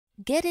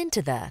Get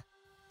into the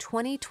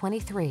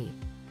 2023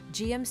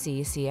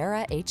 GMC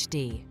Sierra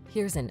HD.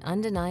 Here's an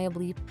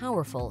undeniably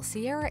powerful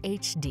Sierra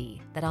HD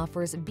that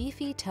offers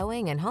beefy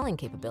towing and hauling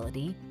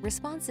capability,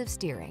 responsive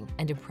steering,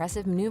 and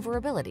impressive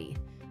maneuverability.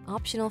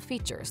 Optional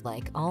features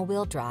like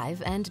all-wheel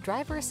drive and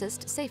driver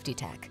assist safety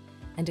tech,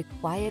 and a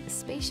quiet,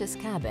 spacious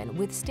cabin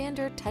with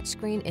standard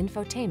touchscreen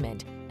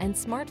infotainment and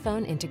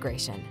smartphone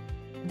integration.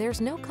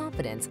 There's no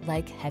confidence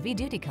like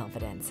heavy-duty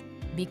confidence.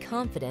 Be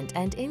confident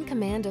and in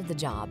command of the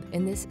job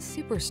in this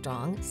super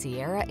strong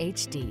Sierra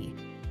HD.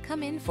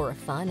 Come in for a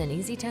fun and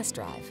easy test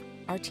drive.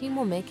 Our team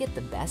will make it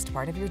the best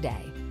part of your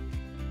day.